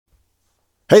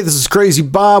Hey, this is Crazy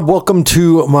Bob. Welcome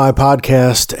to my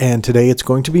podcast, and today it's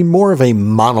going to be more of a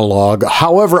monologue.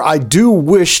 However, I do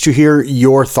wish to hear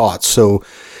your thoughts. So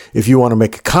if you want to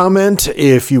make a comment,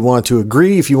 if you want to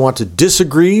agree, if you want to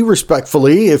disagree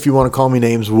respectfully, if you want to call me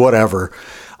names, whatever,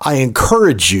 I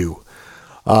encourage you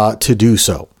to do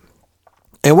so.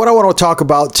 And what I want to talk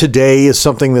about today is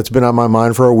something that's been on my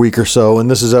mind for a week or so, and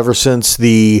this is ever since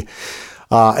the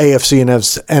AFC and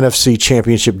NFC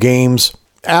championship games.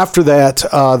 After that,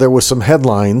 there was some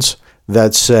headlines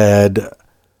that said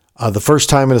the first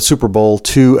time in a Super Bowl,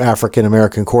 two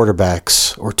African-American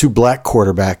quarterbacks or two black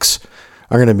quarterbacks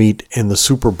are going to meet in the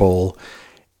Super Bowl.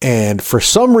 And for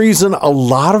some reason, a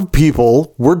lot of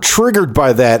people were triggered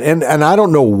by that. And I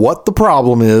don't know what the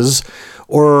problem is,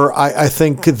 or I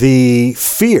think the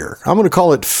fear. I'm going to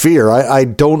call it fear. I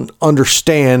don't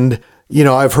understand. You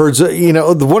know, I've heard,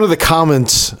 one of the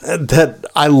comments that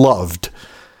I loved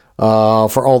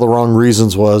for all the wrong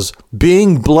reasons was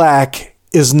being black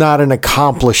is not an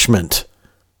accomplishment.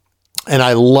 And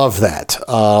I love that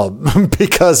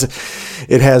because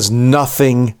it has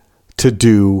nothing to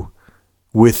do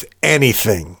with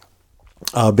anything.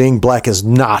 Being black is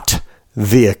not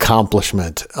the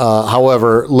accomplishment.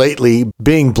 However, lately,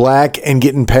 being black and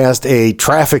getting past a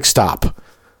traffic stop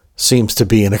seems to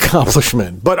be an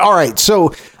accomplishment. But all right,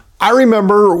 so I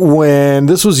remember when,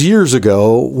 this was years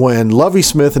ago, when Lovie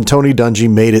Smith and Tony Dungy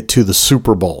made it to the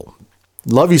Super Bowl.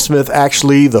 Lovie Smith,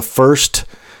 actually the first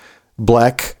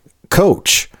black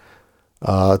coach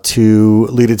to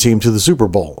lead a team to the Super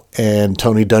Bowl. And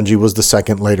Tony Dungy was the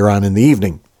second later on in the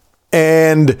evening.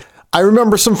 And I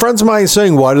remember some friends of mine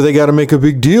saying, why do they got to make a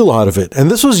big deal out of it? And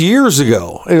this was years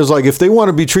ago. It was like, if they want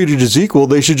to be treated as equal,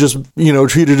 they should just,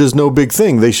 treat it as no big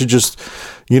thing. They should just,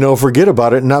 forget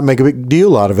about it and not make a big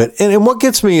deal out of it. And what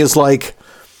gets me is like,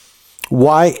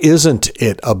 why isn't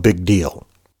it a big deal?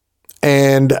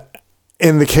 And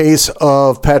in the case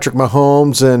of Patrick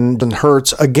Mahomes and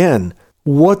Hurts, again,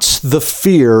 what's the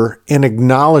fear in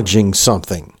acknowledging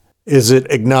something? Is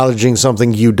it acknowledging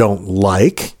something you don't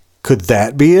like? Could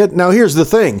that be it? Now, here's the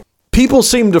thing. People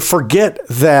seem to forget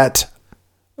that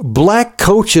black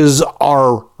coaches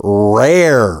are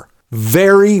rare.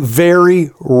 Very,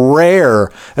 very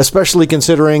rare, especially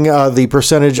considering the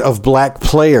percentage of black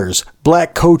players.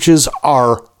 Black coaches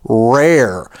are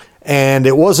rare. And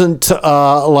it wasn't hey,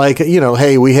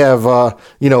 we have,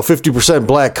 50%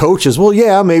 black coaches. Well,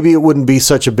 yeah, maybe it wouldn't be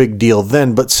such a big deal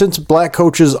then. But since black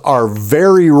coaches are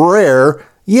very rare,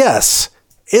 yes,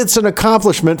 it's an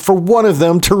accomplishment for one of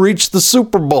them to reach the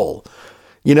Super Bowl.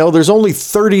 There's only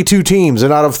 32 teams,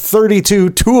 and out of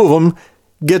 32, two of them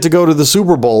get to go to the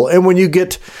Super Bowl. And when you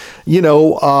get,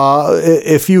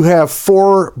 if you have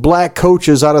four black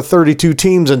coaches out of 32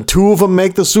 teams and two of them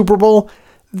make the Super Bowl,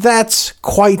 that's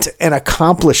quite an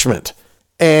accomplishment.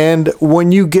 And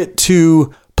when you get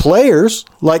to players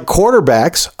like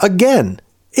quarterbacks, again,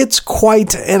 it's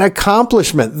quite an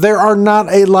accomplishment. There are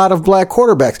not a lot of black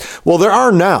quarterbacks. Well, there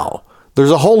are now. There's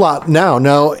a whole lot now.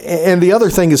 Now, and the other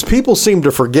thing is people seem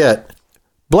to forget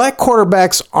black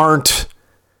quarterbacks aren't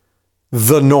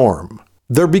the norm.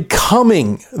 They're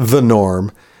becoming the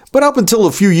norm. But up until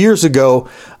a few years ago,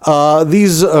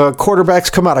 these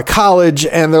quarterbacks come out of college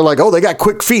and they're like, oh, they got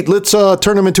quick feet. Let's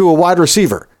turn them into a wide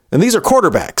receiver. And these are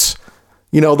quarterbacks.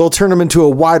 They'll turn them into a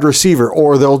wide receiver,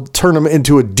 or they'll turn them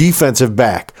into a defensive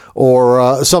back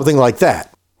or something like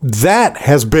that. That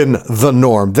has been the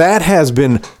norm. That has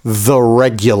been the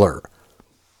regular.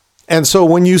 And so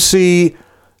when you see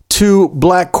two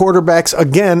black quarterbacks,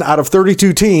 again, out of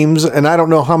 32 teams, and I don't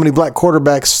know how many black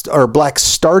quarterbacks or black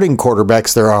starting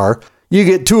quarterbacks there are, you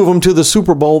get two of them to the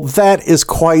Super Bowl. That is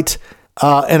quite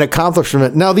an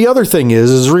accomplishment. Now, the other thing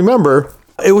is remember,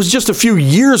 it was just a few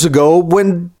years ago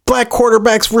when black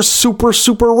quarterbacks were super,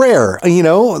 super rare,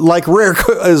 like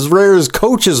as rare as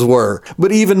coaches were,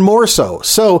 but even more so.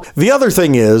 So the other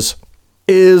thing is,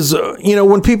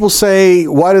 when people say,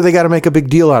 why do they got to make a big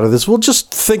deal out of this? Well,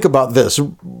 just think about this.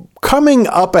 Coming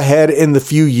up ahead in the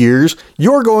few years,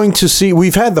 you're going to see,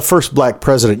 we've had the first black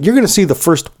president. You're going to see the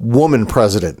first woman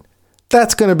president.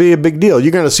 That's going to be a big deal.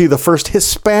 You're going to see the first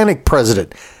Hispanic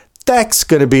president. That's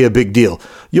going to be a big deal.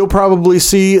 You'll probably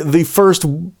see the first,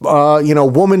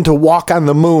 woman to walk on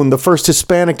the moon, the first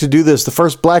Hispanic to do this, the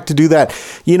first black to do that.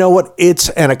 You know what? It's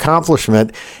an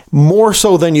accomplishment, more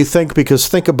so than you think, because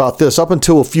think about this. Up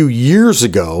until a few years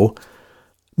ago,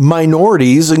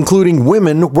 minorities, including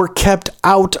women, were kept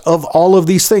out of all of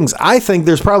these things. I think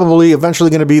there's probably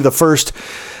eventually going to be the first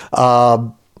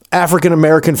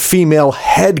African-American female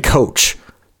head coach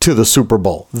to the Super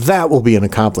Bowl. That will be an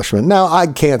accomplishment. Now, I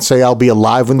can't say I'll be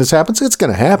alive when this happens. It's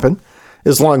going to happen.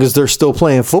 as long as they're still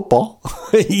playing football.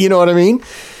 You know what I mean?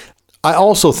 I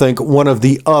also think one of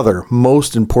the other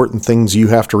most important things you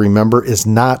have to remember is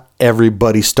not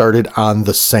everybody started on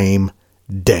the same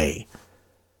day.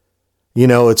 You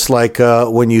know, it's like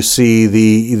when you see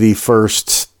the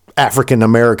first African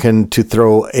American to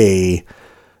throw a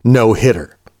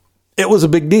no-hitter. It was a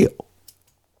big deal.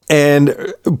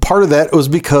 And part of that was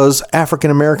because African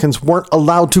Americans weren't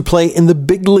allowed to play in the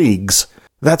big leagues.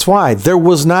 That's why there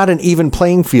was not an even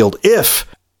playing field. If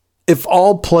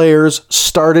all players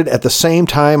started at the same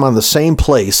time on the same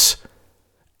place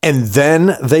and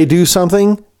then they do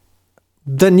something,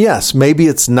 then yes, maybe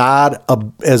it's not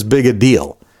as big a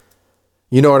deal.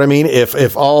 You know what I mean? If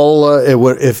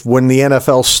when the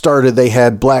NFL started, they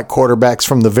had black quarterbacks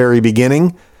from the very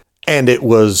beginning and it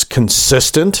was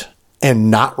consistent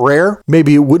and not rare,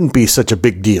 maybe it wouldn't be such a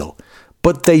big deal.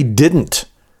 But they didn't.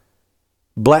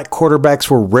 Black quarterbacks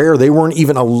were rare. They weren't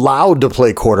even allowed to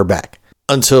play quarterback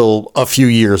until a few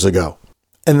years ago.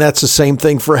 And that's the same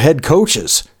thing for head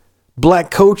coaches.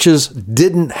 Black coaches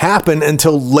didn't happen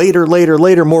until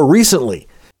later, more recently.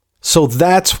 So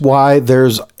that's why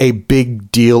there's a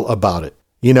big deal about it.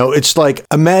 You know, it's like,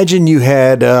 imagine you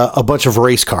had a bunch of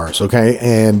race cars, okay?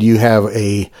 And you have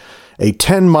a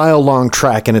 10-mile long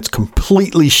track and it's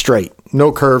completely straight.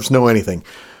 No curves, no anything.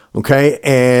 Okay?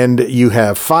 And you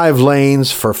have 5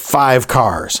 lanes for 5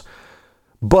 cars.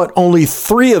 But only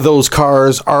 3 of those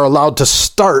cars are allowed to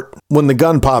start when the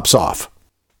gun pops off.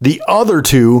 The other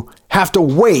 2 have to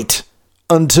wait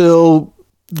until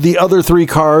the other 3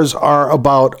 cars are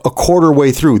about a quarter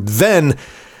way through. Then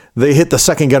they hit the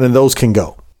second gun and those can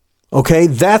go. Okay?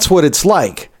 That's what it's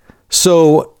like.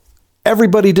 So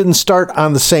everybody didn't start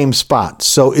on the same spot.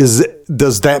 So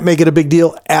does that make it a big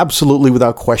deal? Absolutely,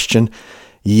 without question.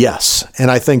 Yes. And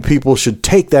I think people should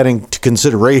take that into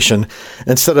consideration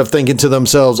instead of thinking to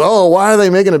themselves, oh, why are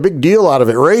they making a big deal out of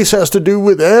it? Race has to do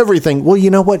with everything. Well, you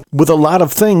know what? With a lot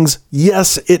of things,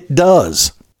 yes, it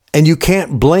does. And you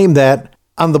can't blame that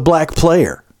on the black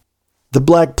player. The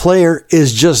black player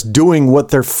is just doing what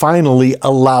they're finally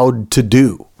allowed to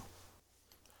do.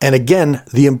 And again,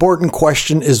 the important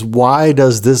question is, why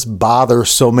does this bother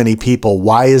so many people?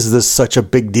 Why is this such a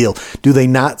big deal? Do they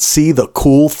not see the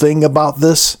cool thing about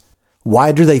this?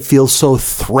 Why do they feel so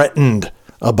threatened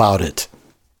about it?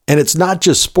 And it's not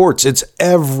just sports, it's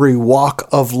every walk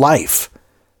of life.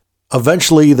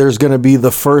 Eventually, there's going to be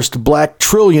the first black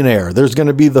trillionaire. There's going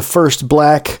to be the first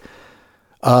black,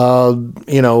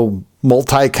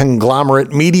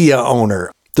 multi-conglomerate media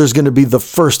owner. There's going to be the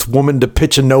first woman to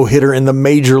pitch a no-hitter in the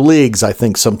major leagues, I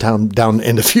think, sometime down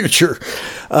in the future.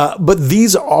 But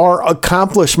these are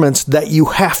accomplishments that you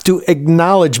have to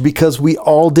acknowledge because we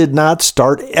all did not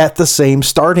start at the same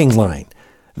starting line.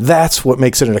 That's what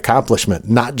makes it an accomplishment,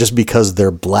 not just because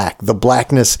they're black. The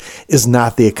blackness is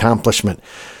not the accomplishment.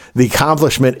 The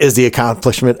accomplishment is the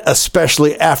accomplishment,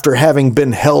 especially after having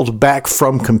been held back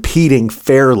from competing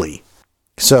fairly.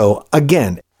 So,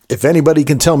 again, if anybody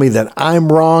can tell me that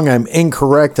I'm wrong, I'm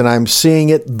incorrect, and I'm seeing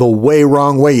it the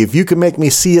wrong way, if you can make me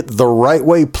see it the right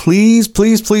way, please,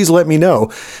 please, please let me know,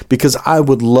 because I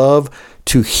would love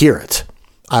to hear it.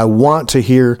 I want to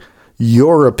hear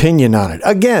your opinion on it.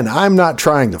 Again, I'm not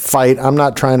trying to fight. I'm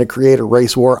not trying to create a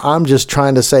race war. I'm just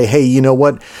trying to say, hey, you know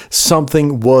what?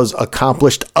 Something was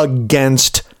accomplished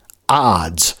against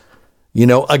odds,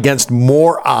 against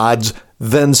more odds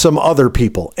than some other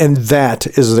people. And that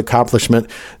is an accomplishment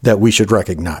that we should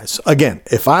recognize. Again,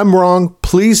 if I'm wrong,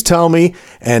 please tell me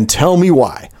and tell me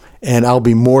why, and I'll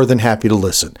be more than happy to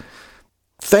listen.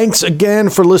 Thanks again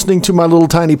for listening to my little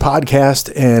tiny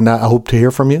podcast, and I hope to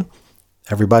hear from you.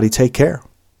 Everybody take care.